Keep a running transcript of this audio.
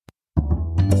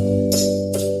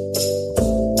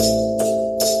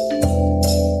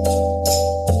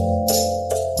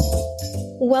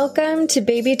Welcome to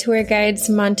Baby Tour Guide's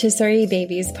Montessori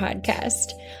Babies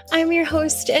podcast. I'm your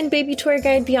host and baby tour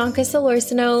guide, Bianca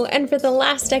Solorsino, and for the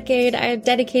last decade, I have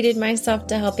dedicated myself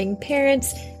to helping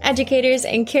parents, educators,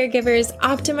 and caregivers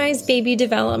optimize baby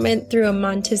development through a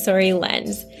Montessori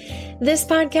lens. This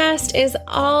podcast is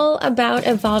all about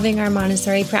evolving our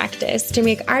Montessori practice to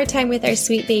make our time with our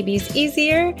sweet babies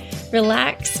easier,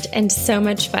 relaxed, and so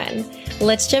much fun.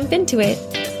 Let's jump into it.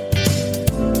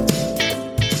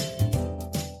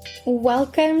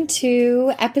 Welcome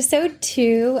to episode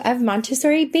 2 of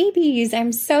Montessori Babies.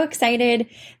 I'm so excited.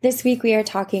 This week we are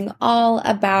talking all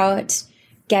about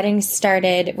getting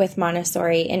started with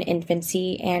Montessori in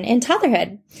infancy and in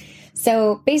toddlerhood.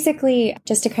 So basically,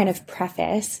 just to kind of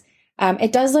preface,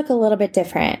 it does look a little bit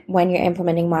different when you're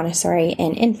implementing Montessori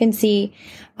in infancy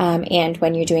and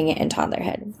when you're doing it in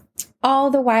toddlerhood.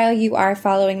 All the while you are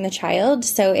following the child.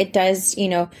 So it does,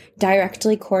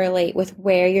 directly correlate with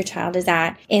where your child is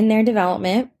at in their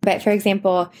development. But for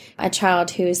example, a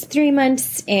child who's 3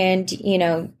 months and,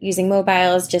 using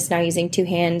mobiles, just now using 2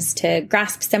 hands to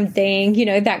grasp something,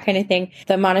 that kind of thing.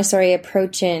 The Montessori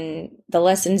approach and the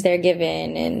lessons they're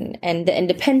given and the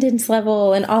independence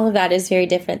level and all of that is very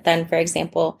different than, for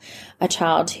example, a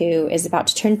child who is about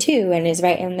to turn 2 and is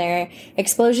right in their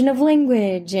explosion of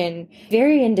language and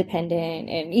very independent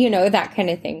and, that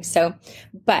kind of thing. So,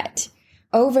 but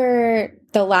over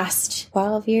the last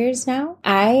 12 years now,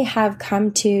 I have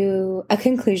come to a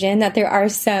conclusion that there are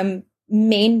some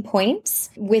main points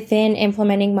within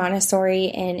implementing Montessori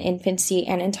in infancy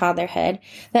and in toddlerhood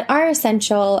that are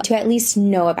essential to at least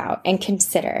know about and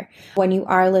consider when you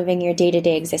are living your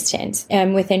day-to-day existence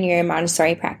within your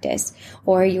Montessori practice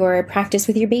or your practice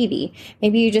with your baby.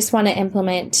 Maybe you just want to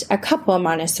implement a couple of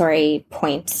Montessori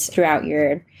points throughout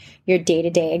your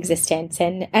day-to-day existence.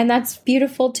 And that's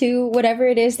beautiful too, whatever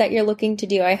it is that you're looking to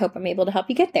do. I hope I'm able to help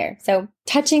you get there. So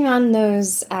touching on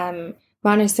those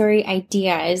Montessori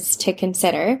ideas to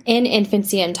consider in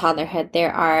infancy and toddlerhood,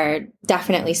 there are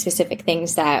definitely specific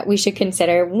things that we should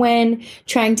consider when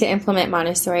trying to implement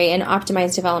Montessori and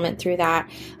optimize development through that.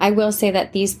 I will say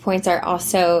that these points are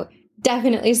also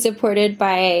definitely supported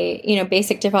by,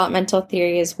 basic developmental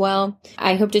theory as well.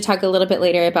 I hope to talk a little bit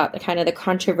later about the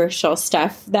controversial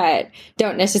stuff that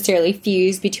don't necessarily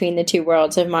fuse between the two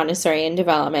worlds of Montessori and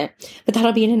development, but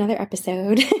that'll be in another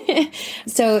episode.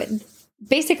 So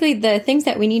basically, the things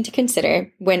that we need to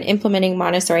consider when implementing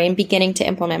Montessori and beginning to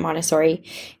implement Montessori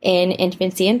in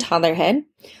infancy and toddlerhood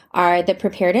are the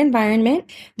prepared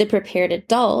environment, the prepared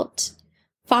adult,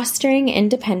 fostering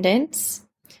independence,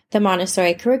 the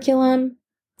Montessori curriculum,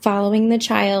 following the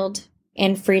child,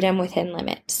 and freedom within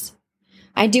limits.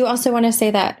 I do also want to say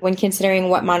that when considering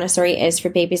what Montessori is for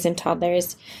babies and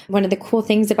toddlers, one of the cool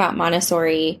things about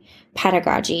Montessori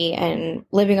pedagogy and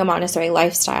living a Montessori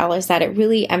lifestyle is that it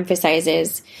really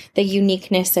emphasizes the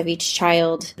uniqueness of each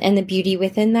child and the beauty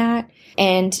within that.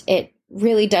 And it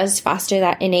really does foster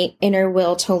that innate inner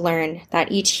will to learn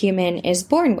that each human is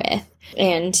born with.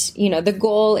 And, the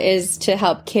goal is to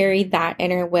help carry that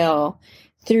inner will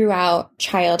throughout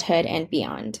childhood and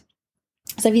beyond.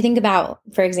 So if you think about,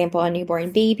 for example, a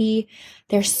newborn baby,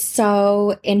 they're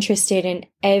so interested in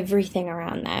everything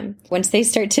around them. Once they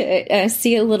start to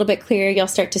see a little bit clearer, you'll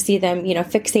start to see them,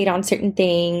 fixate on certain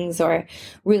things or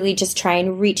really just try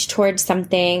and reach towards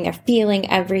something. They're feeling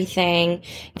everything.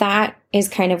 That is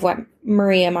kind of what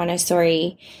Maria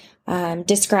Montessori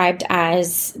described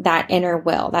as that inner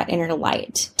will, that inner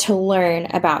light to learn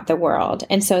about the world.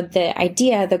 And so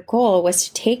the goal was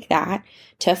to take that,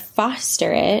 to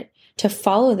foster it, to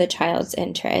follow the child's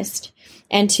interest,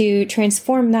 and to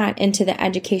transform that into the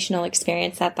educational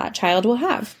experience that child will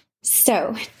have.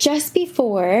 So just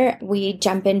before we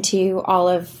jump into all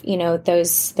of,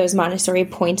 those Montessori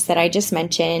points that I just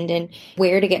mentioned and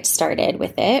where to get started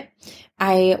with it,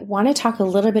 I want to talk a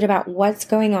little bit about what's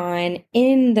going on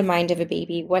in the mind of a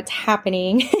baby, what's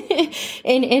happening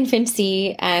in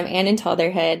infancy and in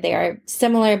toddlerhood. They are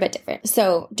similar but different.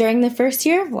 So during the first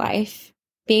year of life,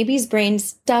 babies'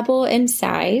 brains double in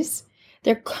size.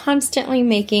 They're constantly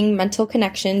making mental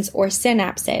connections or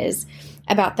synapses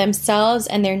about themselves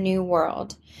and their new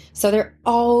world. So they're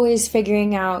always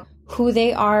figuring out who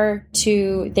they are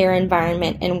to their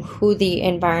environment and who the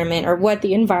environment or what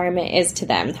the environment is to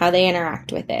them, how they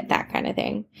interact with it, that kind of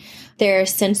thing. They're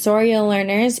sensorial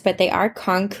learners, but they are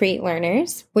concrete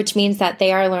learners, which means that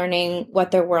they are learning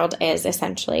what their world is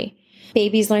essentially.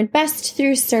 Babies learn best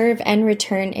through serve and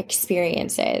return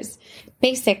experiences.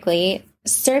 Basically,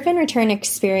 serve and return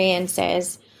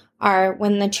experiences are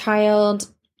when the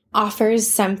child offers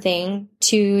something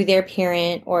to their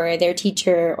parent or their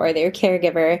teacher or their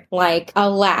caregiver, like a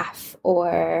laugh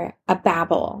or a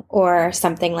babble or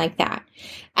something like that.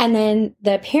 And then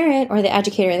the parent or the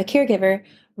educator or the caregiver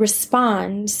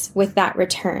responds with that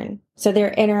return. So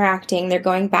they're interacting, they're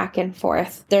going back and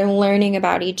forth, they're learning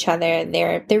about each other,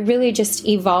 they're really just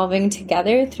evolving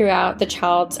together throughout the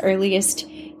child's earliest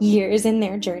years in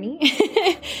their journey.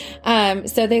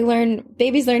 So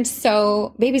babies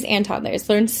and toddlers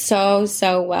learn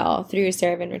so well through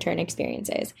serve and return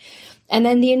experiences. And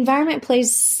then the environment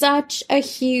plays such a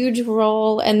huge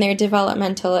role in their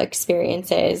developmental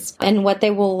experiences and what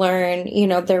they will learn,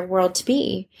 their world to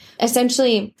be.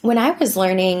 Essentially, when I was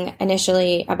learning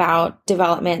initially about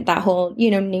development, that whole,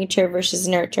 nature versus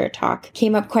nurture talk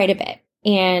came up quite a bit.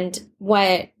 And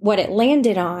what it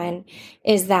landed on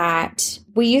is that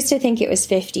we used to think it was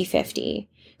 50-50.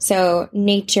 So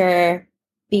nature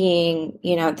being,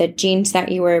 the genes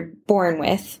that you were born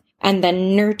with, and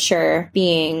then nurture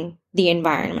being the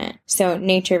environment. So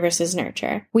nature versus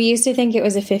nurture. We used to think it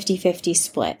was a 50-50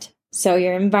 split. So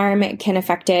your environment can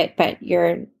affect it, but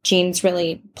your genes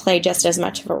really play just as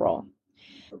much of a role.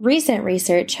 Recent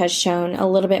research has shown a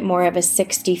little bit more of a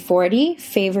 60-40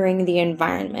 favoring the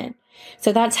environment.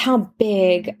 So that's how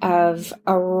big of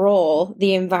a role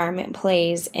the environment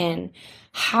plays in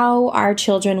how our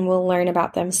children will learn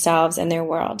about themselves and their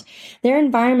world. Their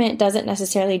environment doesn't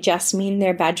necessarily just mean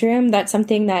their bedroom. That's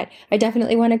something that I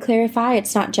definitely want to clarify.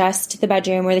 It's not just the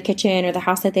bedroom or the kitchen or the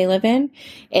house that they live in.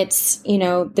 It's,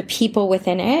 the people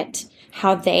within it,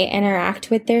 how they interact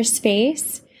with their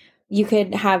space. You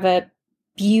could have a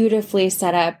beautifully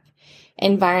set up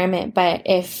environment, but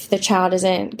if the child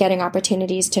isn't getting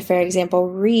opportunities to, for example,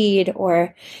 read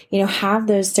or, have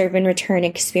those serve and return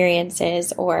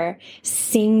experiences or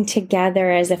sing together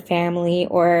as a family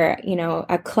or,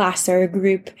 a class or a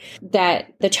group,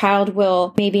 that the child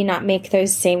will maybe not make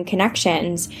those same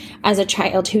connections as a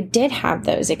child who did have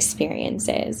those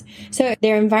experiences. So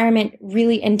their environment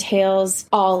really entails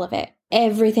all of it,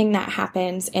 everything that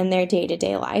happens in their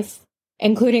day-to-day life,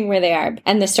 including where they are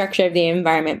and the structure of the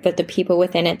environment, but the people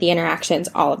within it, the interactions,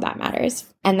 all of that matters.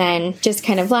 And then just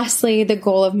kind of lastly, the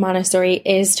goal of Montessori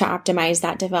is to optimize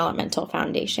that developmental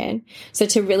foundation. So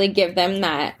to really give them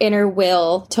that inner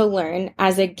will to learn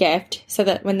as a gift so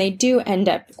that when they do end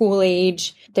up school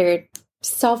age, they're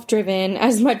self-driven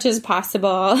as much as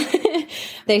possible.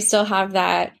 They still have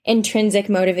that intrinsic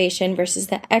motivation versus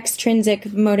the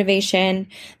extrinsic motivation.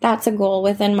 That's a goal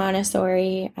within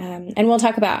Montessori. And we'll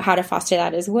talk about how to foster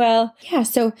that as well. Yeah.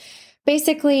 So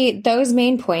basically those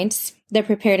main points, the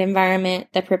prepared environment,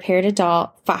 the prepared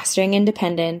adult, fostering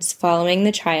independence, following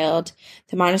the child,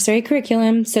 the Montessori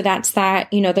curriculum. So that's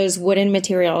that, those wooden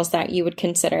materials that you would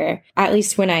consider, at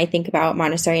least when I think about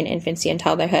Montessori and infancy and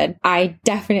toddlerhood, I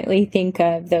definitely think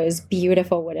of those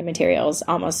beautiful wooden materials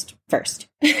almost first.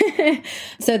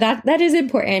 So that is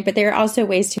important, but there are also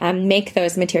ways to make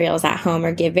those materials at home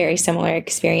or give very similar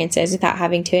experiences without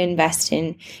having to invest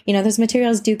in, those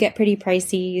materials do get pretty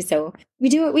pricey. So we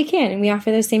do what we can and we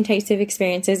offer those same types of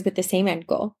experiences with the same end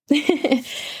goal.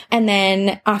 And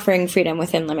then offering freedom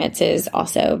within limits is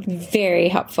also very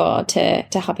helpful to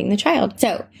helping the child.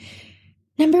 So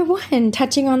number one,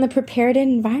 touching on the prepared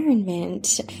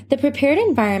environment. The prepared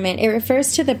environment, it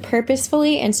refers to the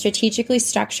purposefully and strategically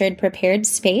structured prepared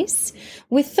space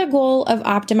with the goal of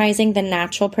optimizing the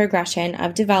natural progression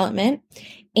of development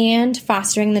and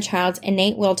fostering the child's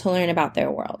innate will to learn about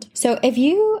their world. So if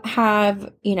you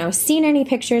have, seen any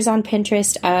pictures on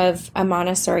Pinterest of a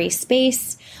Montessori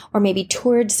space or maybe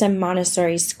toured some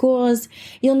Montessori schools,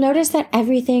 you'll notice that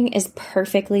everything is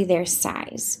perfectly their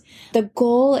size. The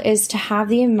goal is to have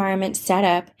the environment set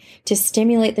up to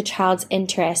stimulate the child's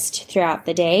interest throughout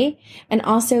the day and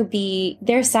also be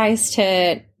their size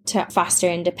to foster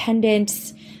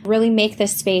independence, really make the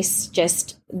space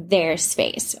just their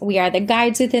space. We are the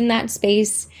guides within that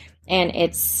space, and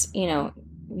it's,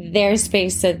 their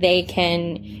space so they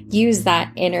can use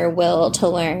that inner will to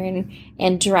learn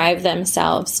and drive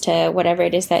themselves to whatever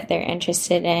it is that they're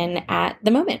interested in at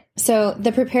the moment. So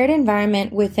the prepared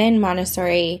environment within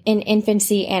Montessori in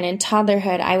infancy and in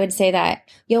toddlerhood, I would say that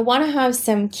you'll want to have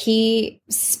some key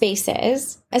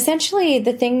spaces, essentially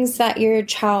the things that your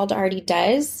child already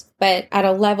does, but at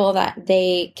a level that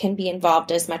they can be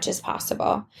involved as much as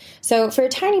possible. So for a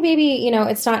tiny baby,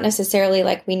 it's not necessarily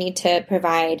like we need to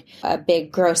provide a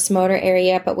big gross motor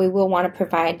area, but we will want to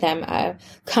provide them a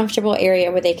comfortable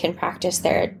area where they can practice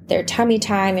their tummy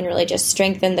time and really just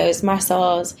strengthen those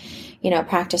muscles,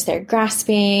 practice their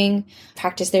grasping,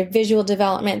 practice their visual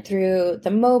development through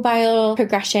the mobile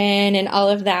progression and all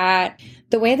of that.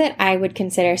 The way that I would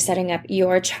consider setting up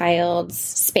your child's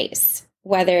space,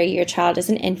 whether your child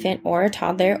is an infant or a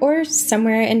toddler or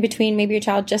somewhere in between, maybe your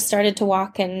child just started to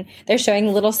walk and they're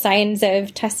showing little signs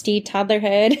of testy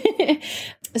toddlerhood.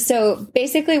 So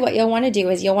basically what you'll want to do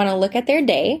is you'll want to look at their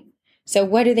day. So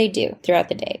what do they do throughout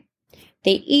the day?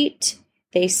 They eat,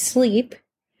 they sleep,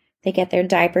 they get their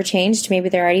diaper changed. Maybe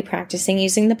they're already practicing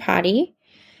using the potty.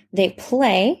 They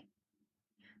play.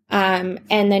 And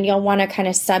then you'll want to kind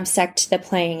of subsect the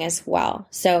playing as well.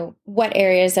 So what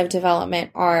areas of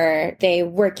development are they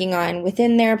working on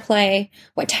within their play?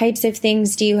 What types of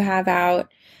things do you have out?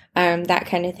 That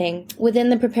kind of thing. Within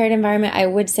the prepared environment, I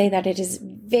would say that it is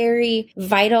very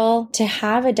vital to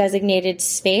have a designated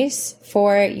space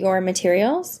for your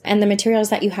materials and the materials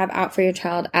that you have out for your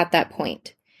child at that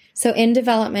point. So in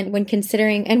development, when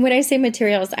considering, and when I say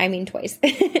materials, I mean toys.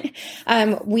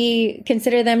 We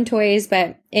consider them toys,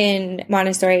 but in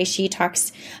Montessori, she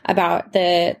talks about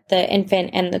the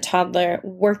infant and the toddler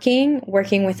working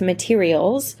with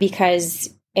materials, because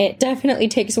it definitely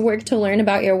takes work to learn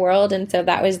about your world. And so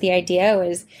that was the idea,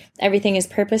 was everything is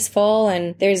purposeful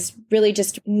and there's really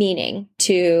just meaning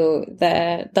to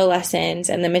the lessons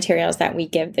and the materials that we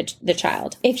give the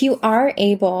child. If you are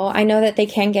able, I know that they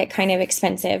can get kind of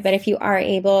expensive, but if you are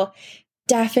able,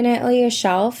 definitely a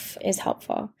shelf is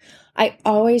helpful. I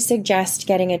always suggest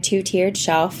getting a 2-tiered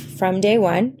shelf from day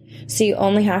one. So you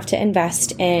only have to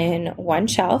invest in one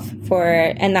shelf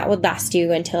and that would last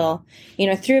you until,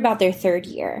 through about their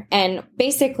 3rd year. And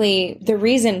basically the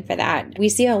reason for that, we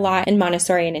see a lot in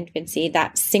Montessori and infancy,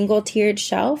 that single-tiered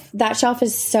shelf. That shelf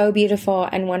is so beautiful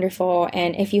and wonderful.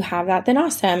 And if you have that, then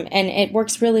awesome. And it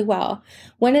works really well.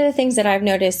 One of the things that I've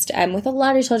noticed with a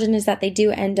lot of children is that they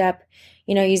do end up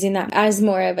using that as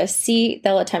more of a seat.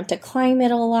 They'll attempt to climb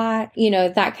it a lot,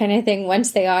 that kind of thing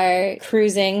once they are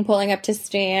cruising, pulling up to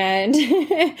stand.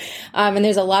 And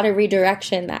there's a lot of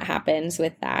redirection that happens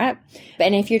with that.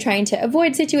 And if you're trying to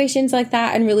avoid situations like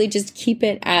that and really just keep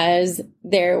it as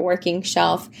their working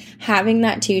shelf, having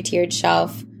that 2-tiered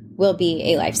shelf will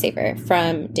be a lifesaver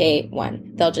from day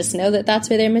one. They'll just know that that's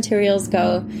where their materials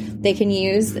go. They can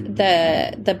use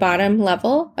the bottom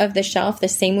level of the shelf the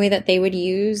same way that they would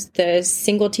use the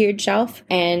single-tiered shelf,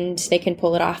 and they can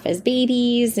pull it off as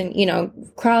babies and,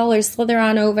 crawl or slither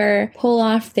on over, pull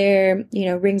off their,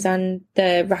 rings on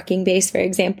the rocking base, for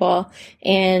example,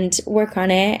 and work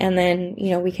on it. And then,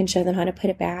 we can show them how to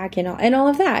put it back and all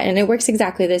of that. And it works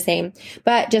exactly the same,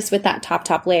 but just with that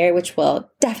top layer, which will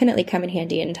definitely come in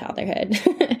handy in toddlerhood.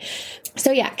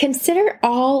 So yeah, consider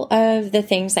all of the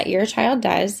things that your child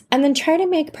does and then try to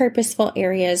make purposeful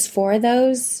areas for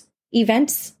those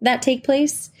events that take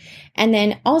place. And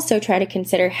then also try to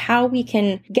consider how we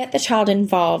can get the child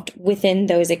involved within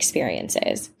those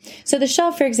experiences. So the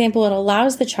shelf, for example, it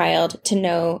allows the child to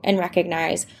know and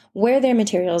recognize where their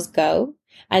materials go.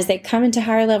 As they come into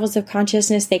higher levels of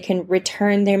consciousness, they can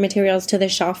return their materials to the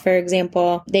shelf, for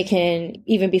example. They can,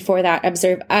 even before that,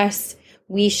 observe us.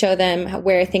 We show them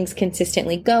where things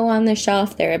consistently go on the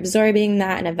shelf. They're absorbing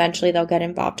that, and eventually they'll get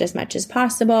involved as much as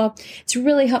possible. It's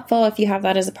really helpful if you have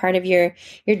that as a part of your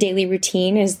daily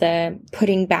routine, is the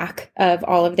putting back of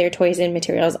all of their toys and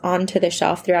materials onto the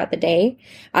shelf throughout the day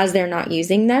as they're not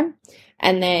using them.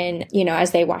 And then,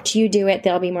 as they watch you do it,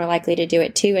 they'll be more likely to do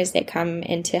it too as they come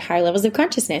into higher levels of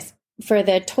consciousness. For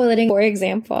the toileting, for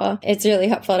example, it's really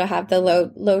helpful to have the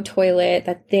low toilet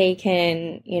that they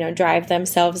can, drive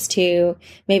themselves to.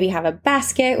 Maybe have a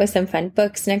basket with some fun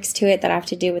books next to it that have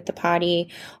to do with the potty.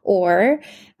 Or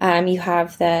you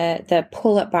have the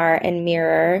pull-up bar and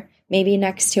mirror maybe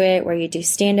next to it where you do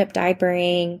stand-up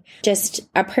diapering. Just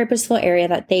a purposeful area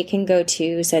that they can go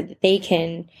to so that they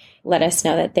can let us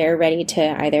know that they're ready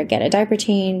to either get a diaper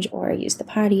change or use the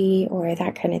potty or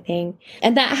that kind of thing.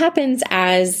 And that happens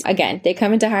as, again, they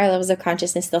come into higher levels of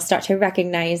consciousness. They'll start to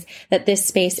recognize that this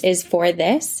space is for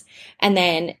this. And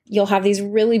then you'll have these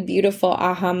really beautiful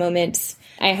aha moments.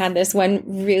 I had this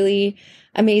one really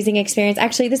amazing experience.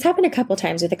 Actually, this happened a couple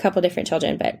times with a couple different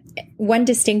children, but one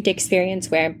distinct experience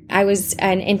where I was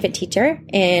an infant teacher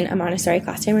in a Montessori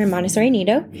classroom in Montessori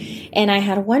Nido, and I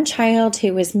had one child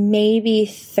who was maybe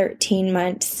 13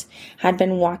 months, had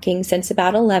been walking since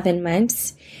about 11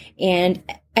 months, and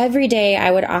every day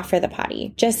I would offer the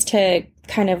potty just to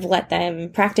kind of let them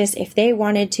practice if they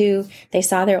wanted to. They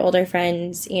saw their older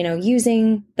friends,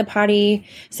 using the potty.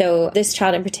 So this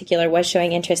child in particular was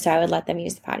showing interest, so I would let them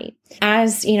use the potty.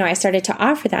 As, I started to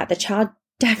offer that, the child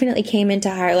definitely came into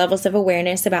higher levels of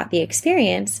awareness about the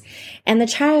experience. And the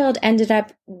child ended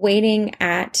up waiting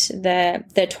at the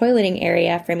toileting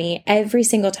area for me every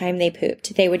single time they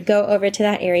pooped. They would go over to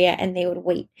that area and they would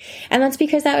wait. And that's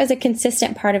because that was a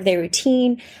consistent part of their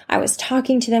routine. I was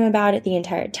talking to them about it the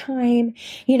entire time.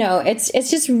 It's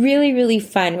just really, really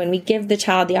fun when we give the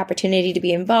child the opportunity to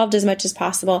be involved as much as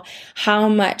possible, how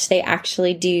much they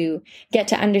actually do get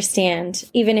to understand,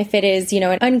 even if it is,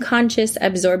 an unconscious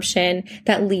absorption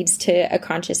that leads to a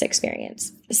conscious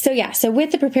experience. So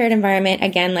with the prepared environment,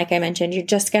 again, like I mentioned, you're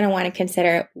just going to want to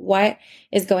consider what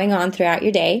is going on throughout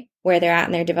your day, where they're at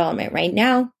in their development right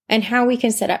now, and how we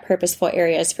can set up purposeful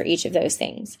areas for each of those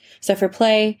things. So for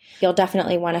play, you'll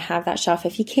definitely want to have that shelf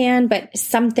if you can, but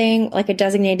something like a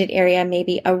designated area,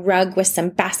 maybe a rug with some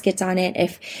baskets on it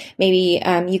if maybe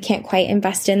you can't quite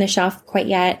invest in the shelf quite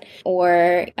yet.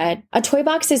 Or a toy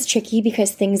box is tricky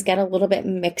because things get a little bit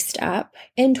mixed up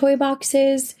in toy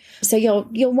boxes. So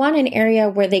you'll want an area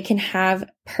where they can have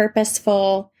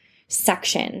purposeful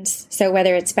sections. So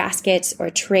whether it's baskets or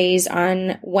trays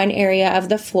on one area of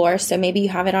the floor, so maybe you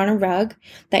have it on a rug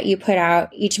that you put out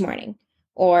each morning,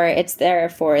 or it's there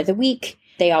for the week.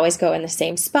 They always go in the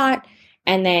same spot.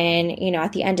 And then,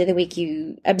 at the end of the week,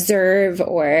 you observe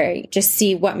or just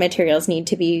see what materials need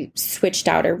to be switched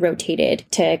out or rotated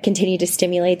to continue to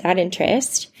stimulate that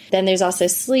interest. Then there's also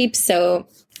sleep. So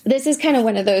this is kind of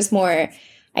one of those more,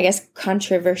 I guess,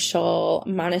 controversial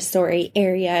Montessori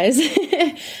areas,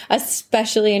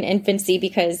 especially in infancy,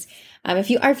 because if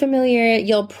you are familiar,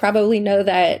 you'll probably know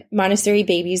that Montessori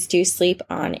babies do sleep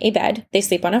on a bed. They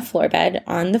sleep on a floor bed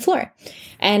on the floor.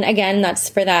 And again, that's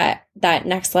for that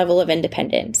next level of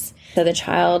independence. So the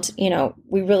child,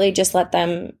 we really just let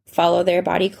them follow their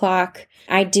body clock.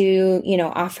 I do,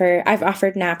 I've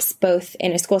offered naps both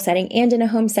in a school setting and in a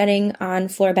home setting on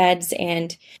floor beds,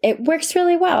 and it works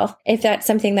really well if that's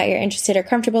something that you're interested or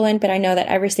comfortable in, but I know that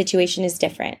every situation is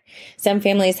different. Some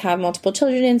families have multiple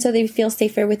children, and so they feel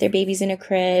safer with their babies in a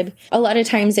crib. A lot of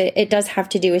times it does have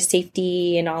to do with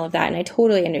safety and all of that, and I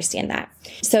totally understand that.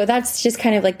 So that's just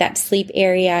kind of like that sleep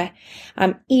area.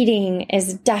 Eating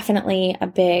is definitely a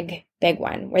big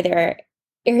one, where there are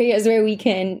areas where we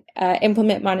can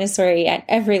implement Montessori at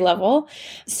every level.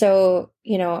 So,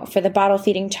 for the bottle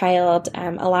feeding child,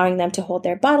 allowing them to hold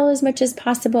their bottle as much as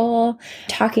possible,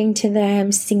 talking to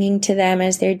them, singing to them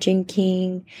as they're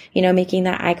drinking, making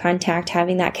that eye contact,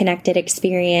 having that connected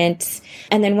experience.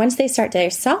 And then once they start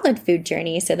their solid food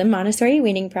journey, so the Montessori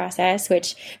weaning process,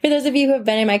 which for those of you who have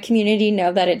been in my community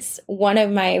know that it's one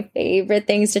of my favorite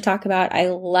things to talk about. I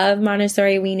love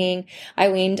Montessori weaning. I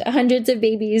weaned hundreds of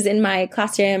babies in my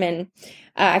classroom, and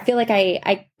I feel like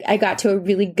I got to a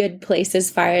really good place as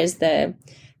far as the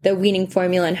weaning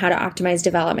formula and how to optimize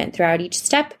development throughout each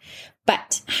step.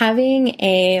 But having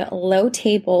a low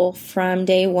table from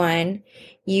day one,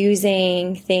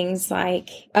 using things like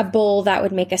a bowl that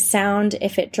would make a sound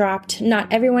if it dropped.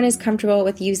 Not everyone is comfortable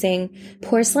with using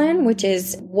porcelain, which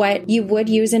is what you would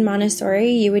use in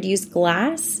Montessori. You would use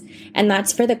glass, and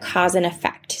that's for the cause and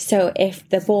effect. So if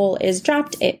the bowl is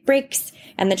dropped, it breaks,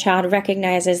 and the child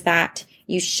recognizes that.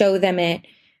 You show them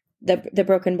the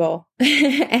broken bowl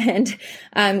and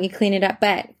you clean it up.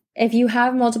 But if you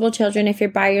have multiple children, if you're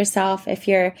by yourself, if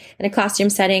you're in a classroom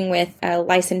setting with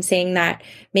licensing that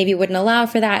maybe wouldn't allow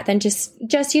for that, then just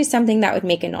use something that would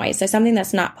make a noise. So something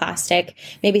that's not plastic,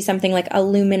 maybe something like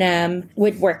aluminum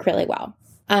would work really well.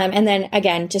 And then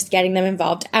again, just getting them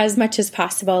involved as much as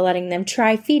possible, letting them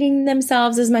try feeding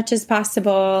themselves as much as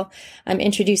possible,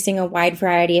 introducing a wide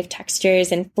variety of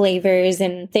textures and flavors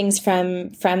and things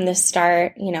from the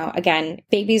start. Again,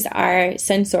 babies are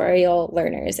sensorial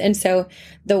learners. And so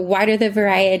the wider the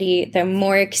variety, the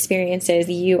more experiences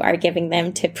you are giving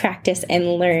them to practice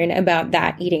and learn about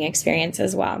that eating experience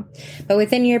as well. But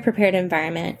within your prepared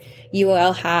environment, you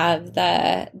will have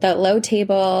the low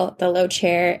table, the low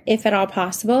chair, if at all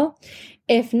possible.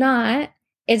 If not,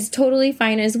 it's totally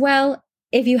fine as well.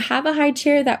 If you have a high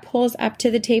chair that pulls up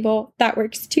to the table, that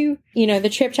works too. The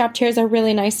trip chop chair is a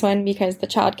really nice one because the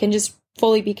child can just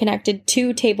fully be connected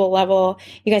to table level.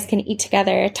 You guys can eat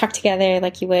together, talk together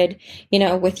like you would,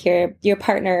 with your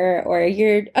partner or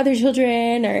your other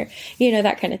children or,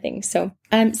 that kind of thing. So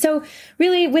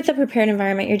really with the prepared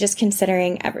environment, you're just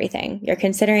considering everything. You're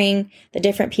considering the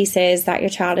different pieces that your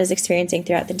child is experiencing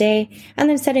throughout the day, and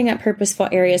then setting up purposeful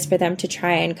areas for them to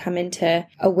try and come into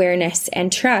awareness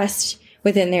and trust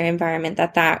within their environment,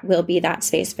 that will be that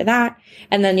space for that.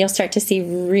 And then you'll start to see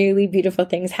really beautiful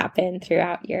things happen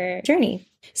throughout your journey.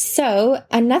 So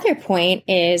another point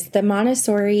is the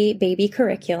Montessori baby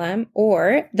curriculum,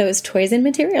 or those toys and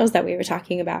materials that we were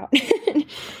talking about.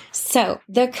 So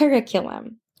the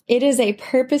curriculum. It is a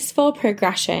purposeful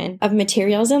progression of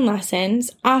materials and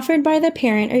lessons offered by the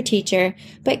parent or teacher,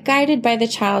 but guided by the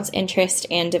child's interest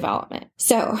and development.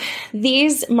 So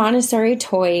these Montessori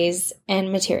toys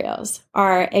and materials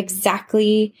are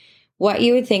exactly what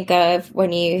you would think of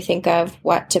when you think of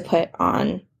what to put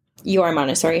on your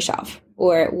Montessori shelf,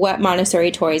 or what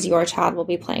Montessori toys your child will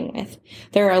be playing with.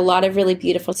 There are a lot of really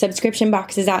beautiful subscription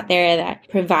boxes out there that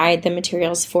provide the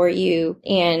materials for you,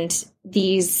 and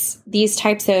these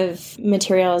types of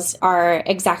materials are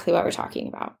exactly what we're talking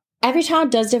about. Every child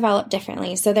does develop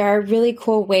differently, so there are really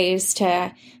cool ways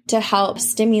to help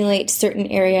stimulate certain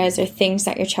areas or things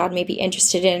that your child may be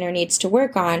interested in or needs to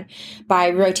work on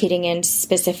by rotating in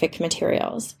specific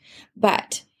materials.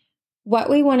 But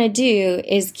what we want to do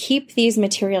is keep these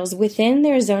materials within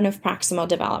their zone of proximal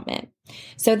development.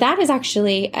 So that is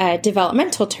actually a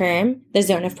developmental term, the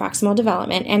zone of proximal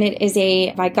development, and it is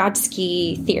a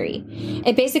Vygotsky theory.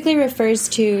 It basically refers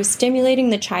to stimulating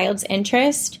the child's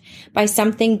interest by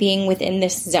something being within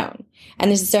this zone.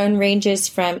 And this zone ranges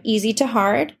from easy to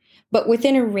hard, but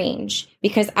within a range,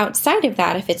 because outside of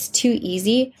that, if it's too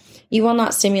easy, you will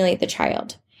not stimulate the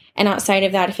child. And outside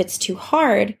of that, if it's too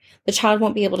hard, the child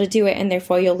won't be able to do it, and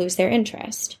therefore you'll lose their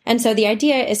interest. And so the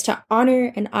idea is to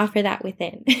honor and offer that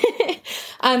within.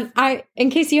 In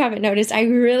case you haven't noticed, I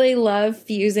really love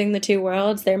fusing the two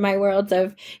worlds. They're my worlds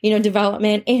of,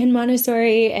 development and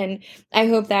Montessori. And I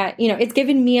hope that, it's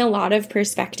given me a lot of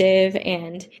perspective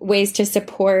and ways to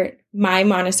support my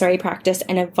Montessori practice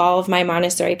and evolve my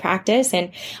Montessori practice.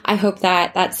 And I hope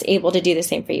that that's able to do the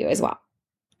same for you as well.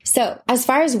 So as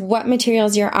far as what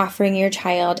materials you're offering your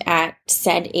child at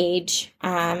said age, a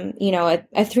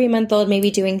 3-month-old may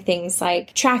be doing things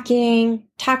like tracking,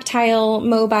 tactile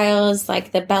mobiles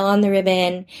like the bell on the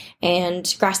ribbon,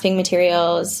 and grasping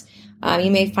materials.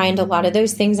 You may find a lot of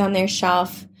those things on their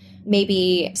shelf,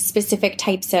 maybe specific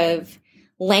types of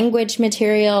language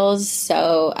materials,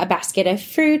 so a basket of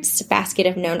fruits, a basket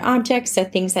of known objects, so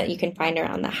things that you can find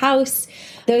around the house.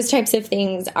 Those types of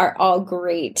things are all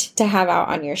great to have out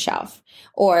on your shelf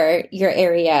or your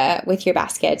area with your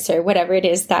baskets or whatever it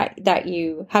is that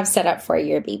you have set up for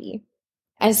your baby.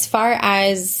 As far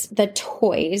as the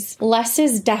toys, less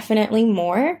is definitely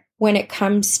more when it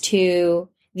comes to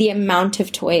the amount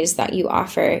of toys that you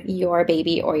offer your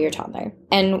baby or your toddler.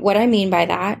 And what I mean by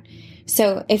that,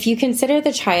 so if you consider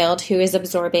the child who is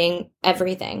absorbing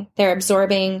everything, they're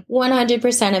absorbing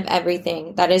 100% of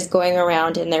everything that is going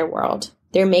around in their world.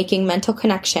 They're making mental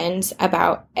connections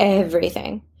about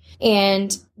everything.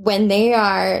 And when they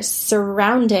are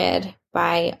surrounded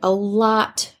by a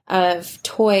lot of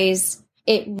toys,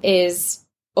 it is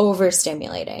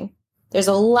overstimulating. There's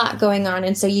a lot going on.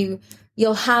 And so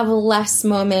you'll have less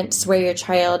moments where your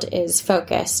child is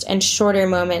focused and shorter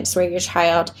moments where your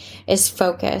child is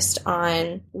focused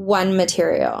on one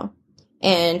material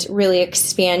and really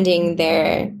expanding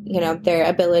their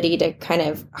ability to kind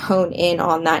of hone in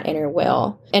on that inner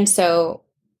will. And so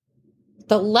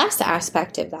the less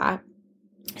aspect of that,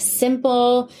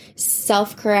 simple,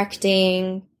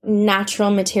 self-correcting, natural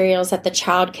materials that the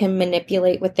child can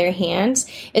manipulate with their hands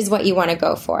is what you want to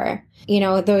go for.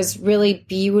 Those really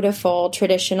beautiful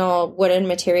traditional wooden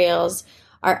materials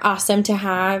are awesome to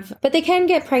have, but they can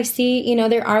get pricey.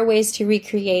 There are ways to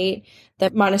recreate the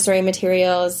Montessori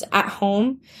materials at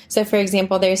home. So for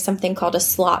example, there's something called a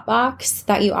slot box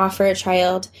that you offer a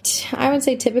child. I would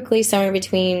say typically somewhere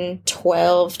between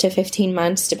 12 to 15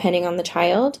 months, depending on the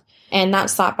child. And that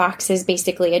slot box is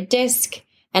basically a disc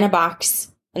and a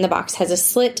box, and the box has a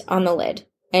slit on the lid.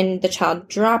 And the child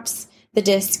drops the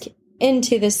disc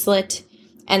into the slit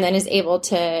and then is able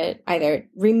to either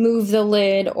remove the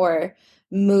lid or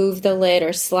move the lid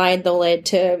or slide the lid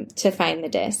to find the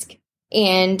disc.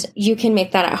 And you can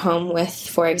make that at home with,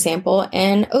 for example,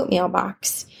 an oatmeal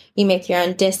box. You make your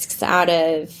own discs out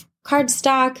of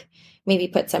cardstock, maybe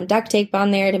put some duct tape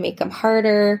on there to make them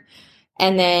harder.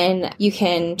 And then you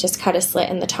can just cut a slit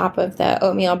in the top of the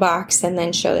oatmeal box and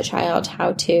then show the child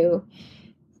how to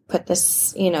put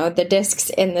this, the discs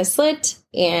in the slit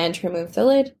and remove the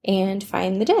lid and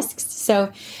find the discs.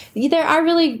 So there are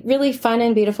really, really fun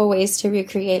and beautiful ways to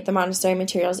recreate the Montessori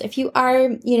materials if you are,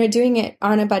 doing it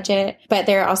on a budget. But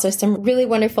there are also some really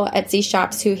wonderful Etsy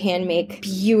shops who hand make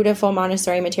beautiful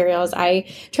Montessori materials. I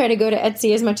try to go to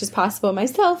Etsy as much as possible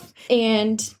myself.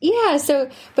 And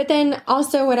but then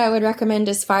also what I would recommend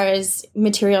as far as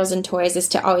materials and toys is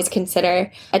to always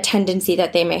consider a tendency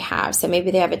that they may have. So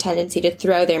maybe they have a tendency to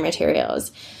throw their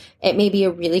materials. It may be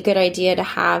a really good idea to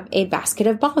have a basket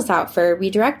of balls out for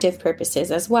redirective purposes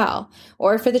as well.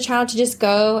 Or for the child to just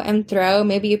go and throw,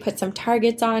 maybe you put some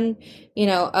targets on,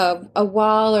 a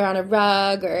wall or on a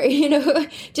rug, or,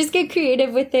 just get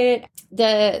creative with it.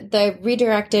 The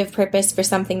redirective purpose for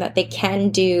something that they can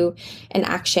do in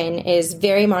action is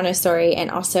very Montessori and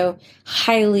also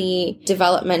highly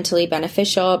developmentally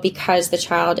beneficial because the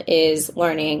child is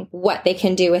learning what they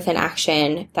can do with an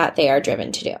action that they are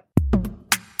driven to do.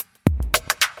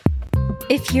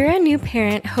 If you're a new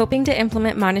parent hoping to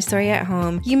implement Montessori at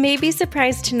home, you may be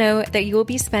surprised to know that you will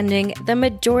be spending the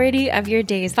majority of your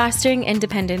days fostering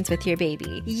independence with your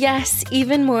baby. Yes,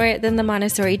 even more than the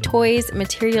Montessori toys,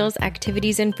 materials,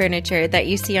 activities, and furniture that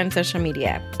you see on social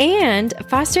media. And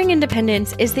fostering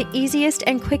independence is the easiest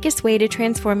and quickest way to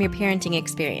transform your parenting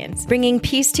experience, bringing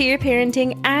peace to your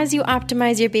parenting as you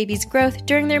optimize your baby's growth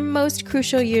during their most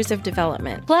crucial years of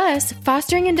development. Plus,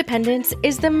 fostering independence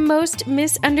is the most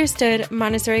misunderstood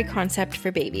Montessori concept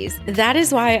for babies. That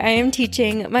is why I am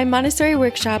teaching my Montessori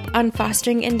workshop on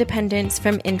fostering independence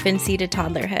from infancy to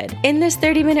toddlerhood. In this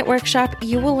 30-minute workshop,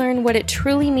 you will learn what it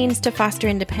truly means to foster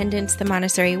independence the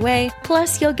Montessori way,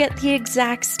 plus you'll get the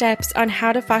exact steps on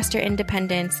how to foster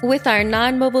independence with our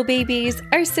non-mobile babies,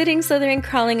 our sitting, slithering,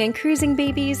 crawling, and cruising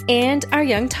babies, and our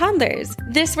young toddlers.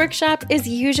 This workshop is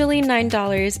usually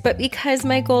 $9, but because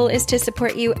my goal is to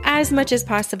support you as much as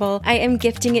possible, I am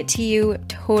gifting it to you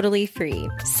totally free.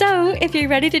 So, if you're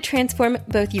ready to transform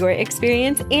both your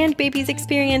experience and baby's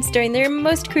experience during their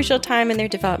most crucial time in their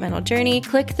developmental journey,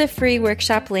 click the free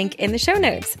workshop link in the show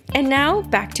notes. And now,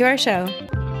 back to our show.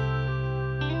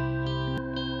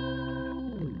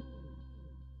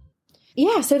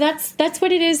 Yeah, so that's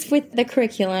what it is with the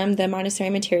curriculum, the Montessori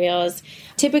materials.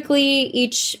 Typically,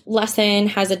 each lesson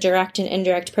has a direct and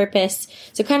indirect purpose.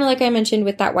 So kind of like I mentioned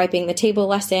with that wiping the table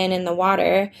lesson and the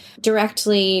water,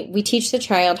 directly, we teach the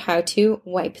child how to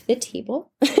wipe the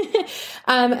table.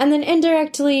 And then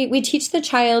indirectly, we teach the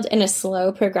child in a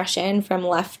slow progression from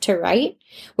left to right,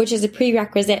 which is a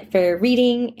prerequisite for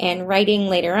reading and writing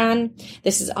later on.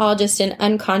 This is all just an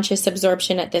unconscious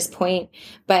absorption at this point,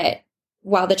 but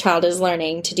while the child is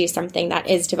learning to do something that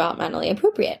is developmentally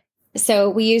appropriate. So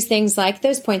we use things like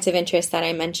those points of interest that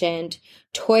I mentioned,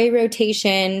 toy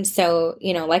rotation. So,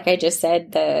 like I just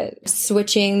said, the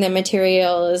switching the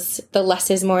materials, the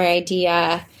less is more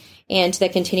idea, and the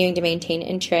continuing to maintain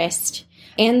interest,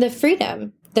 and the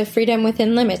freedom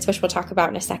within limits, which we'll talk about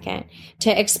in a second,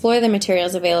 to explore the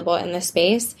materials available in the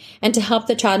space and to help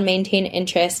the child maintain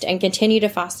interest and continue to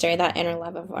foster that inner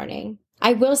love of learning.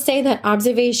 I will say that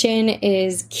observation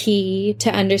is key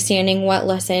to understanding what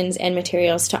lessons and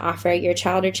materials to offer your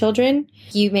child or children.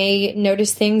 You may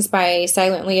notice things by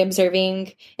silently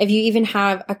observing. If you even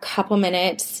have a couple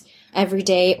minutes every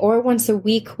day or once a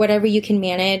week, whatever you can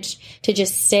manage, to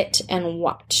just sit and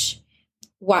watch.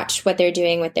 Watch what they're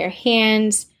doing with their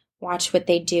hands, watch what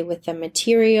they do with the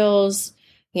materials,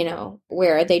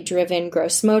 where are they driven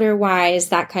gross motor wise,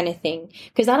 that kind of thing.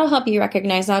 Because that'll help you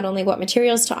recognize not only what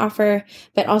materials to offer,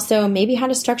 but also maybe how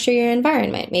to structure your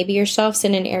environment. Maybe your shelf's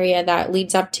in an area that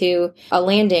leads up to a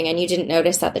landing and you didn't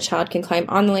notice that the child can climb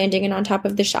on the landing and on top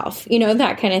of the shelf,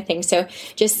 that kind of thing. So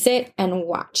just sit and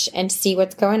watch and see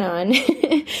what's going on.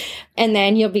 And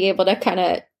then you'll be able to kind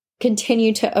of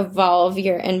continue to evolve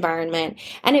your environment.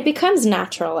 And it becomes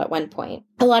natural at one point.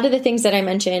 A lot of the things that I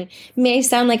mentioned may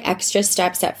sound like extra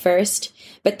steps at first,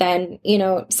 but then,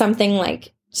 something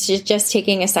like just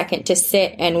taking a second to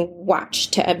sit and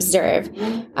watch, to observe,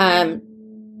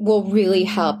 will really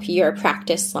help your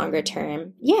practice longer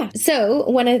term. Yeah. So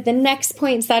one of the next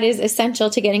points that is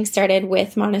essential to getting started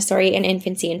with Montessori in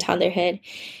infancy and toddlerhood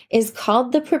is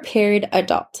called the prepared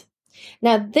adult.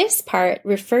 Now, this part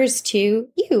refers to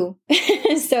you.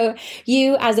 So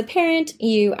you as a parent,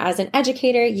 you as an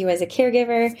educator, you as a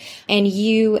caregiver, and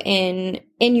you in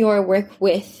your work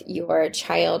with your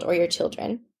child or your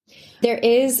children. There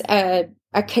is a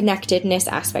connectedness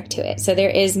aspect to it. So there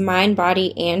is mind,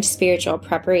 body, and spiritual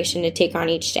preparation to take on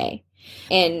each day.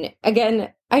 And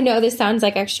again, I know this sounds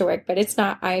like extra work, but it's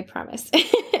not, I promise.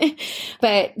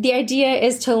 But the idea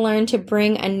is to learn to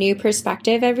bring a new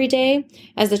perspective every day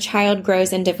as the child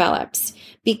grows and develops.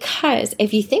 Because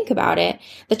if you think about it,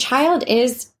 the child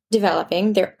is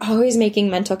developing, they're always making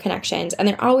mental connections, and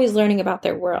they're always learning about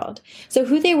their world. So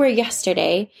who they were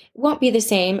yesterday won't be the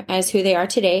same as who they are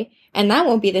today, and that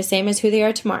won't be the same as who they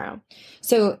are tomorrow.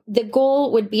 So the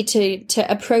goal would be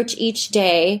to approach each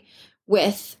day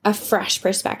with a fresh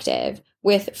perspective,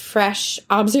 with fresh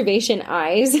observation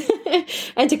eyes,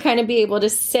 and to kind of be able to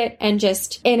sit and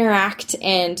just interact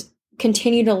and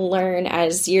continue to learn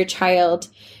as your child,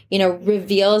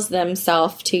 reveals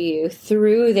themselves to you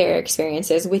through their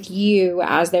experiences with you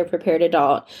as their prepared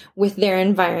adult, with their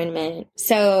environment.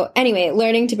 So anyway,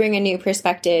 learning to bring a new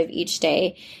perspective each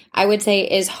day, I would say,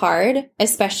 is hard,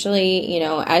 especially,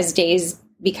 as days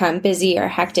become busy or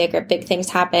hectic or big things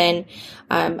happen.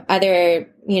 Other,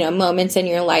 moments in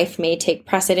your life may take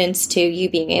precedence to you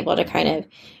being able to kind of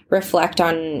reflect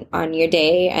on your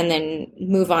day and then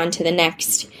move on to the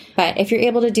next. But if you're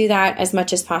able to do that as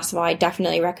much as possible, I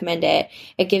definitely recommend it.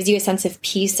 It gives you a sense of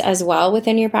peace as well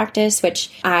within your practice, which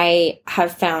I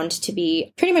have found to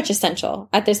be pretty much essential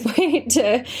at this point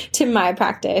to my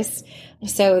practice.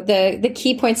 So the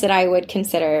key points that I would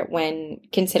consider when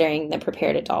considering the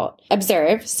prepared adult: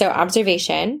 observe. So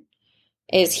observation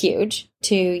is huge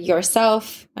to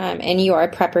yourself and your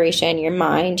preparation, your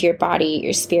mind, your body,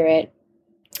 your spirit.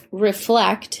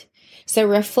 Reflect. So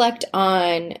reflect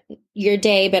on your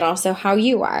day, but also how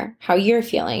you are, how you're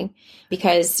feeling,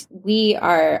 because we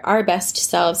are our best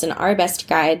selves and our best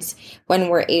guides when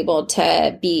we're able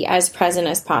to be as present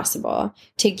as possible,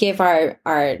 to give our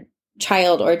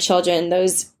child or children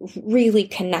those really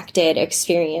connected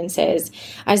experiences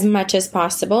as much as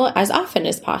possible, as often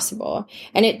as possible.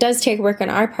 And it does take work on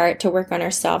our part to work on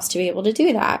ourselves to be able to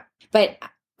do that. But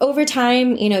over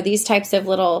time, these types of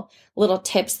little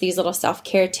tips, these little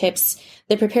self-care tips,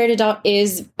 the prepared adult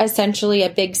is essentially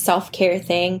a big self-care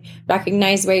thing.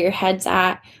 Recognize where your head's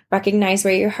at, recognize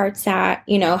where your heart's at,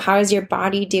 how is your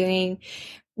body doing?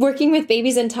 Working with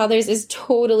babies and toddlers is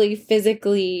totally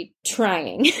physically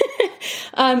trying.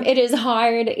 It is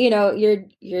hard.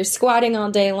 You're squatting all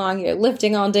day long, you're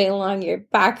lifting all day long, your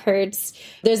back hurts.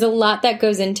 There's a lot that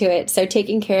goes into it. So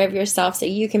taking care of yourself so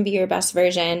you can be your best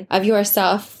version of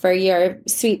yourself for your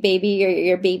sweet baby or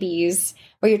your babies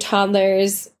or your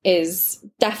toddlers is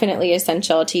definitely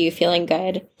essential to you feeling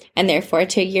good, and therefore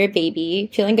to your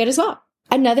baby feeling good as well.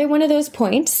 Another one of those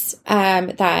points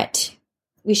that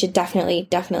we should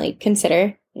definitely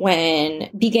consider when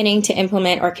beginning to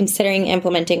implement or considering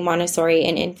implementing Montessori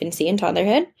in infancy and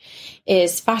toddlerhood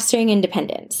is fostering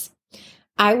independence.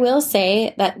 I will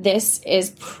say that this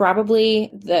is probably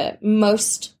the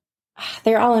most,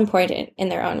 they're all important in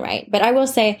their own right, but I will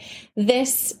say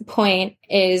this point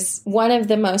is one of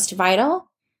the most vital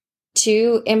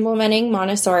to implementing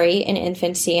Montessori in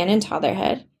infancy and in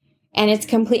toddlerhood, and it's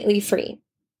completely free.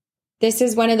 This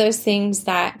is one of those things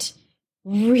that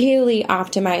really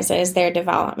optimizes their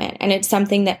development. And it's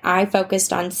something that I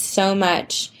focused on so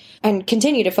much and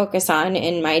continue to focus on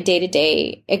in my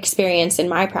day-to-day experience in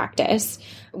my practice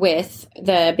with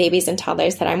the babies and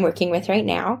toddlers that I'm working with right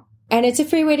now. And it's a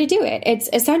free way to do it. It's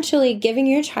essentially giving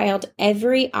your child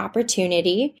every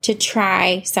opportunity to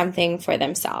try something for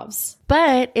themselves.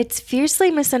 But it's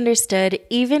fiercely misunderstood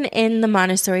even in the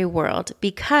Montessori world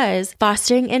because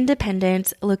fostering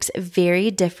independence looks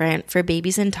very different for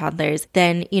babies and toddlers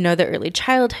than, the early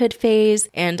childhood phase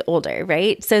and older,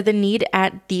 right? So the need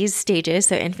at these stages,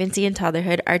 so infancy and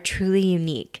toddlerhood, are truly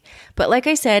unique. But like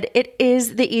I said, it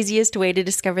is the easiest way to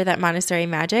discover that Montessori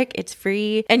magic. It's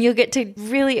free, and you'll get to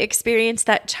really experience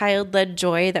that child-led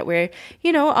joy that we're,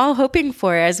 all hoping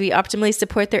for as we optimally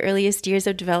support the earliest years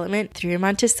of development through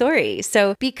Montessori.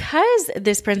 So because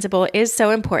this principle is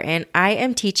so important, I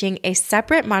am teaching a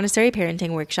separate Montessori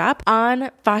parenting workshop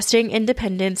on fostering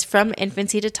independence from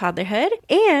infancy to toddlerhood,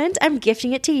 and I'm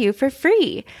gifting it to you for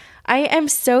free. I am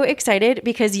so excited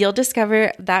because you'll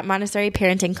discover that Montessori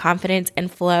parenting confidence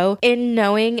and flow in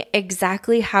knowing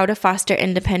exactly how to foster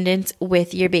independence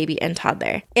with your baby and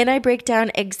toddler. And I break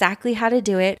down exactly how to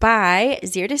do it by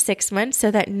 0 to 6 months,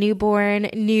 so that newborn,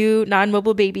 new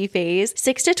non-mobile baby phase,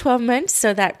 6 to 12 months,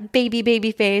 so that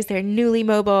baby phase, they're newly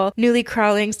mobile, newly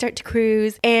crawling, start to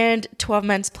cruise, and 12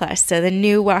 months plus, so the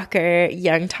new walker,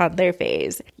 young toddler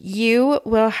phase. You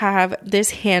will have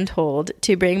this handhold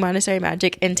to bring Montessori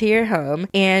magic into your home.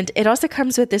 And it also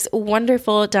comes with this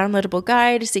wonderful downloadable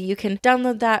guide, so you can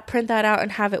download that, print that out,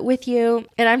 and have it with you.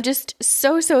 And I'm just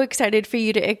so excited for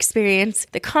you to experience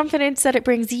the confidence that it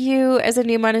brings you as a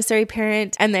new Montessori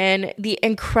parent, and then the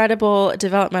incredible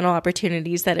developmental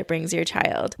opportunities that it brings your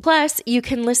child. Plus, you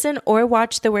can listen or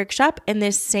watch the workshop in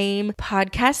this same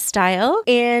podcast style,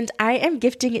 and I am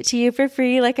gifting it to you for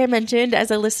free, like I mentioned, as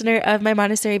a listener of my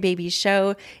Montessori Babies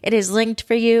show. It is linked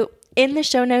for you in the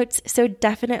show notes, so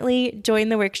definitely join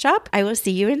the workshop. I will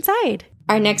see you inside.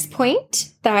 Our next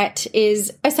point that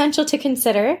is essential to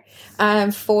consider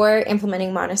for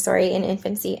implementing Montessori in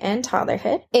infancy and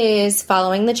toddlerhood is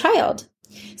following the child.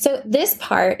 So this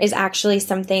part is actually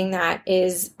something that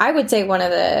is, I would say, one of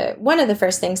the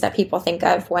first things that people think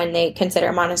of when they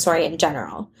consider Montessori in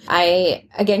general.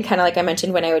 Again, kind of like I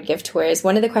mentioned when I would give tours,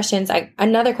 another question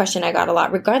I got a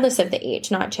lot, regardless of the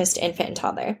age, not just infant and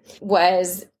toddler,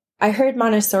 was I heard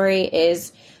Montessori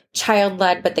is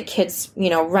child-led, but the kids,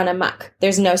 run amok.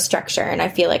 There's no structure, and I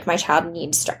feel like my child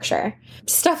needs structure.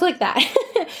 Stuff like that,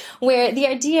 where the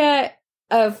idea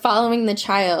of following the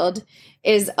child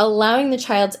is allowing the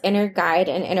child's inner guide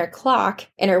and inner clock,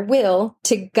 inner will,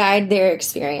 to guide their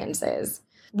experiences.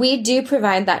 We do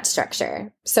provide that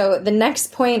structure. So the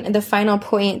next point, the final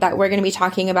point that we're going to be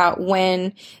talking about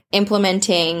when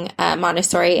implementing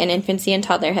Montessori in infancy and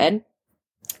toddlerhood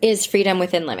is freedom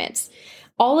within limits.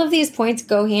 All of these points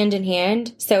go hand in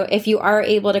hand. So if you are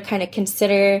able to kind of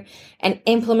consider and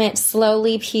implement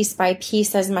slowly, piece by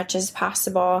piece, as much as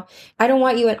possible, I don't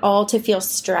want you at all to feel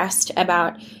stressed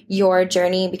about your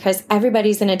journey, because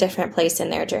everybody's in a different place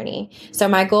in their journey. So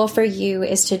my goal for you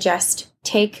is to just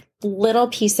take little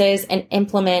pieces and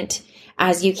implement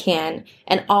as you can.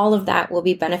 And all of that will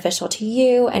be beneficial to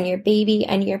you and your baby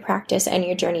and your practice and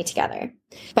your journey together.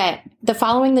 But the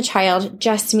following the child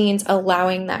just means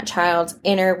allowing that child's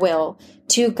inner will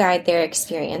to guide their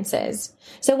experiences.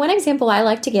 So one example I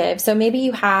like to give, so maybe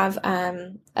you have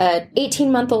an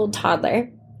 18-month-old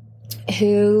toddler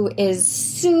who is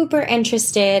super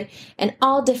interested in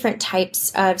all different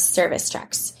types of service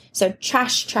trucks. So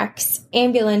trash trucks,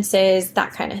 ambulances,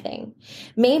 that kind of thing.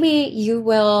 Maybe you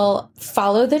will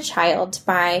follow the child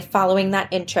by following that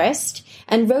interest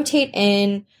and rotate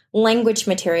in language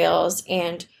materials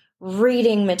and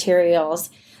reading materials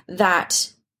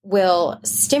that will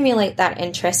stimulate that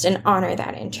interest and honor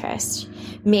that interest.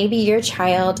 Maybe your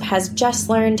child has just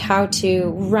learned how to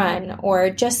run or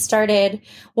just started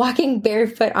walking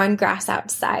barefoot on grass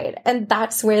outside. And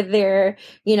that's where their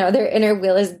inner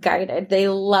will is guided. They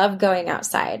love going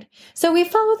outside. So we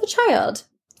follow the child.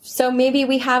 So maybe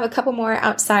we have a couple more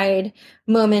outside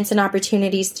moments and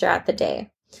opportunities throughout the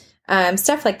day.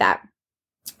 Stuff like that.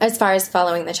 As far as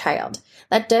following the child,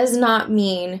 that does not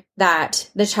mean that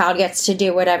the child gets to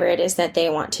do whatever it is that they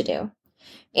want to do.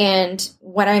 And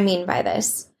what I mean by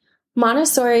this,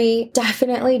 Montessori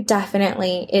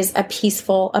definitely is a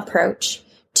peaceful approach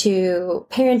to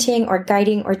parenting or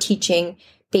guiding or teaching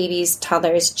babies,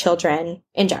 toddlers, children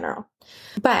in general.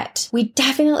 But we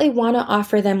definitely want to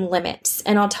offer them limits,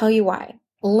 and I'll tell you why.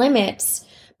 Limits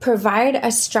provide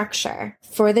a structure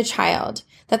for the child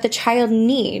that the child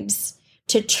needs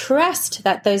to trust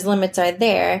that those limits are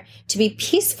there to be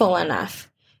peaceful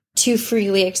enough to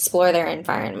freely explore their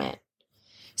environment.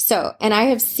 So, and I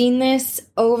have seen this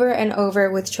over and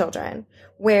over with children,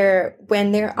 where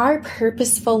when there are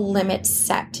purposeful limits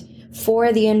set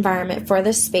for the environment, for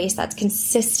the space that's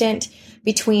consistent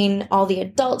between all the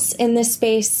adults in this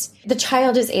space, the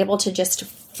child is able to just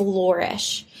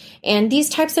flourish. And these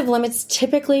types of limits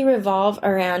typically revolve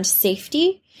around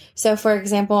safety. So, for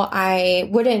example, I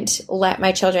wouldn't let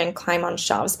my children climb on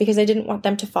shelves because I didn't want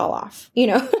them to fall off,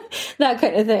 that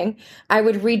kind of thing. I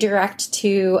would redirect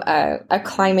to a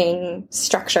climbing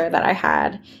structure that I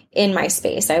had in my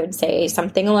space. I would say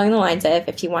something along the lines of,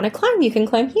 if you want to climb, you can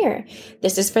climb here.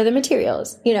 This is for the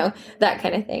materials, that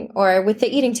kind of thing. Or with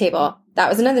the eating table, that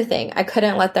was another thing. I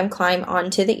couldn't let them climb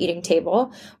onto the eating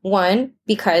table. One,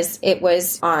 because it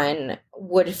was on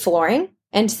wood flooring,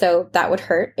 and so that would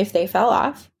hurt if they fell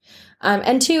off.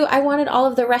 And two, I wanted all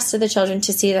of the rest of the children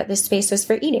to see that this space was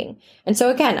for eating. And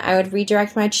so again, I would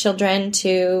redirect my children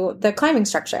to the climbing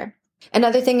structure.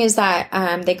 Another thing is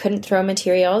that they couldn't throw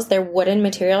materials. They're wooden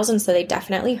materials, and so they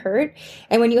definitely hurt.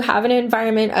 And when you have an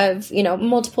environment of,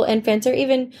 multiple infants or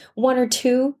even one or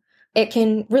two, it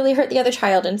can really hurt the other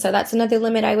child. And so that's another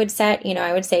limit I would set.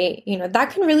 I would say, that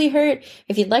can really hurt.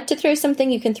 If you'd like to throw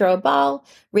something, you can throw a ball,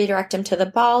 redirect them to the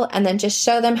ball, and then just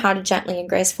show them how to gently and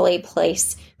gracefully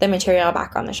place the material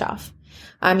back on the shelf.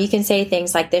 You can say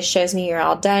things like, this shows me you're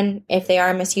all done, if they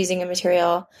are misusing a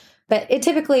material. But it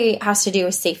typically has to do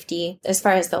with safety as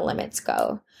far as the limits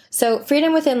go. So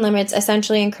freedom within limits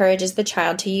essentially encourages the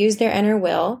child to use their inner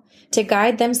will to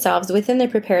guide themselves within the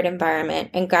prepared environment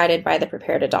and guided by the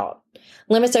prepared adult.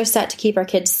 Limits are set to keep our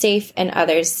kids safe and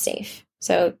others safe.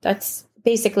 So that's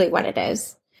basically what it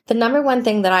is. The number one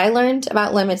thing that I learned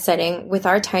about limit setting with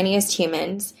our tiniest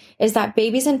humans is that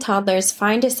babies and toddlers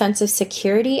find a sense of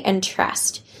security and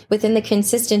trust within the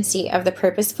consistency of the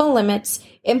purposeful limits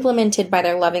implemented by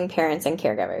their loving parents and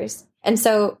caregivers. And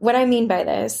so what I mean by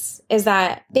this is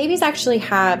that babies actually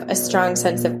have a strong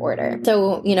sense of order.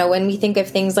 So, when we think of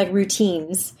things like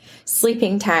routines,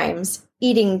 sleeping times,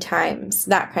 eating times,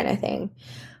 that kind of thing,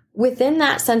 within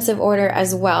that sense of order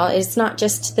as well, it's not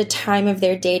just the time of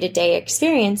their day-to-day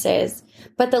experiences,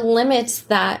 but the limits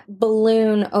that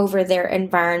balloon over their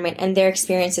environment and their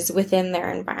experiences within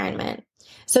their environment.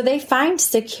 So they find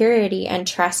security and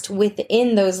trust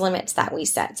within those limits that we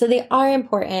set. So they are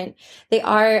important. They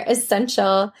are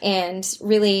essential. And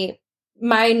really,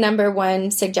 my number one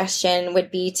suggestion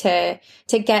would be to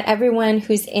get everyone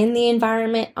who's in the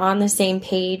environment on the same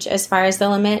page as far as the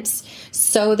limits,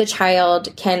 so the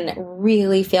child can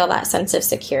really feel that sense of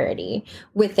security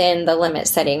within the limit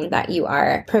setting that you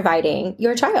are providing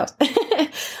your child.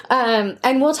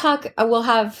 And we'll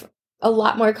have a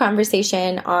lot more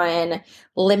conversation on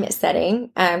limit setting,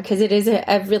 because it is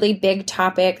a really big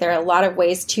topic. There are a lot of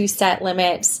ways to set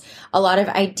limits, a lot of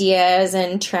ideas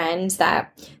and trends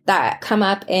that come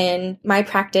up in my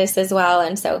practice as well.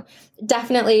 And so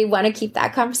definitely want to keep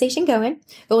that conversation going,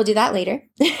 but we'll do that later.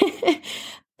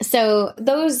 So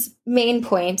those main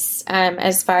points,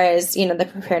 as far as, the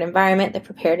prepared environment, the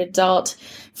prepared adult,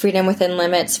 freedom within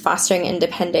limits, fostering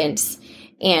independence,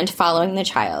 and following the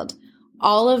child.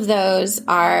 All of those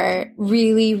are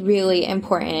really, really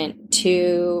important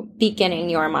to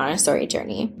beginning your Montessori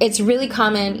journey. It's really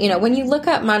common, when you look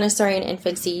up Montessori and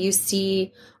infancy, you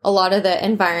see a lot of the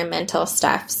environmental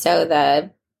stuff. So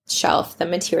the shelf, the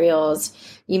materials,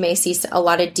 you may see a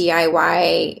lot of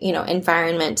DIY,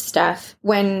 environment stuff.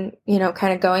 When,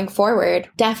 kind of going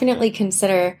forward, definitely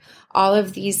consider all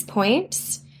of these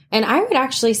points. And I would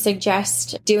actually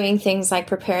suggest doing things like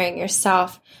preparing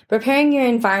your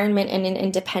environment in an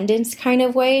independence kind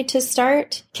of way to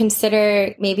start.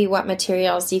 Consider maybe what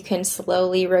materials you can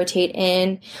slowly rotate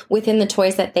in within the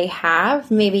toys that they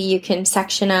have. Maybe you can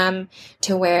section them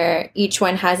to where each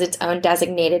one has its own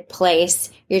designated place.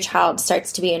 Your child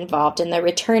starts to be involved in the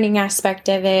returning aspect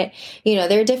of it.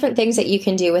 There are different things that you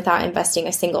can do without investing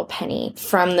a single penny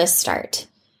from the start,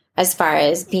 as far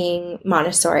as being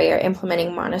Montessori or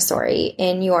implementing Montessori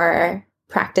in your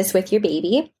practice with your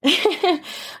baby.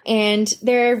 And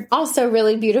there are also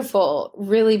really beautiful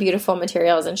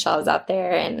materials and shells out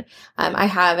there. And I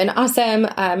have an awesome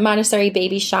Montessori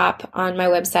baby shop on my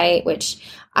website, which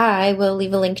I will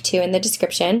leave a link to in the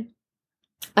description.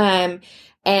 And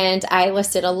I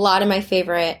listed a lot of my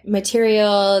favorite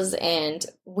materials and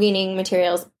weaning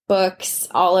materials, books,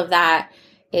 all of that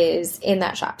is in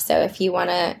that shop. So if you want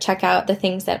to check out the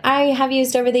things that I have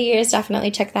used over the years,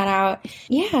 definitely check that out.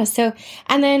 Yeah. So,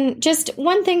 and then just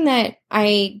one thing that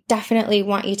I definitely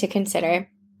want you to consider,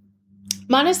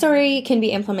 Montessori can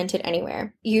be implemented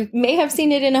anywhere. You may have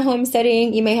seen it in a home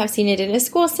setting. You may have seen it in a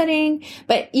school setting,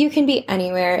 but you can be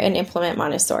anywhere and implement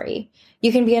Montessori.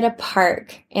 You can be at a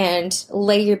park and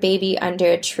lay your baby under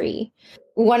a tree.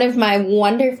 One of my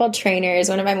wonderful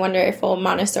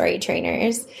Montessori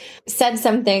trainers said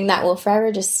something that will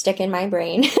forever just stick in my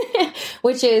brain,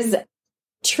 which is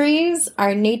trees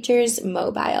are nature's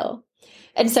mobile.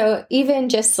 And so even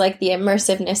just like the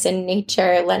immersiveness in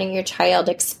nature, letting your child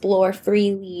explore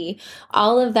freely,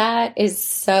 all of that is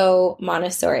so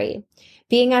Montessori.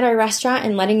 Being at a restaurant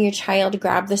and letting your child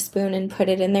grab the spoon and put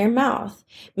it in their mouth.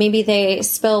 Maybe they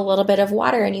spill a little bit of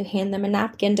water and you hand them a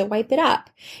napkin to wipe it up.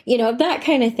 That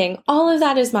kind of thing. All of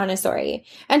that is Montessori.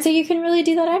 And so you can really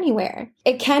do that anywhere.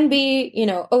 It can be,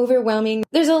 overwhelming.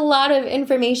 There's a lot of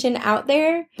information out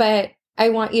there, but I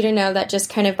want you to know that just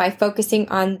kind of by focusing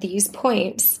on these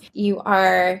points, you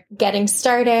are getting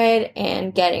started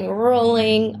and getting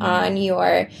rolling on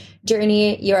your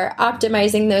journey. You're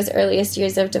optimizing those earliest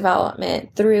years of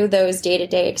development through those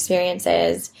day-to-day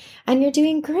experiences, and you're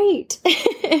doing great.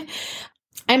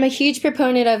 I'm a huge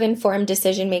proponent of informed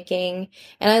decision-making,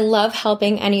 and I love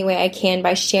helping any way I can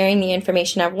by sharing the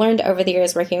information I've learned over the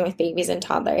years working with babies and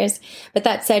toddlers. But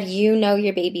that said, you know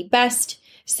your baby best,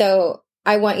 so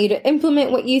I want you to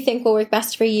implement what you think will work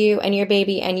best for you and your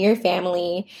baby and your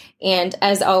family. And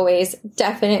as always,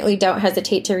 definitely don't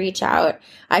hesitate to reach out.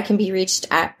 I can be reached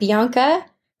at Bianca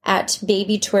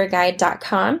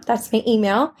babytourguide.com. That's my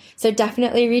email. So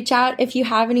definitely reach out if you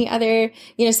have any other,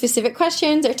 specific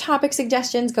questions or topic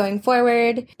suggestions going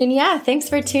forward. And yeah, thanks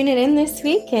for tuning in this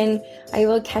week, and I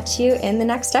will catch you in the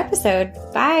next episode.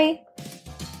 Bye.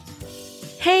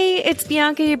 Hey, it's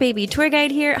Bianca, your baby tour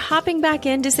guide here, hopping back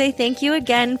in to say thank you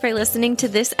again for listening to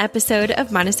this episode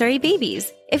of Montessori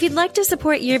Babies. If you'd like to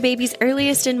support your baby's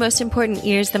earliest and most important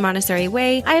years the Montessori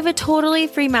way, I have a totally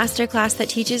free masterclass that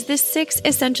teaches the 6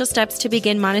 essential steps to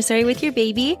begin Montessori with your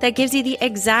baby that gives you the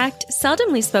exact,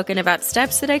 seldomly spoken about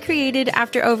steps that I created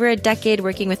after over a decade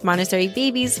working with Montessori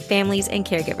babies, families, and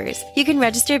caregivers. You can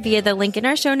register via the link in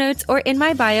our show notes or in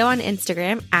my bio on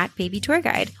Instagram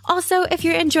 @BabyTourGuide. Also, if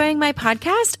you're enjoying my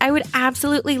podcast, I would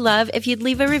absolutely love if you'd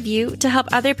leave a review to help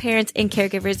other parents and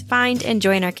caregivers find and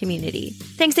join our community.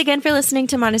 Thanks again for listening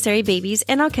to Montessori Babies,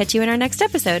 and I'll catch you in our next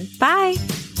episode.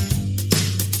 Bye!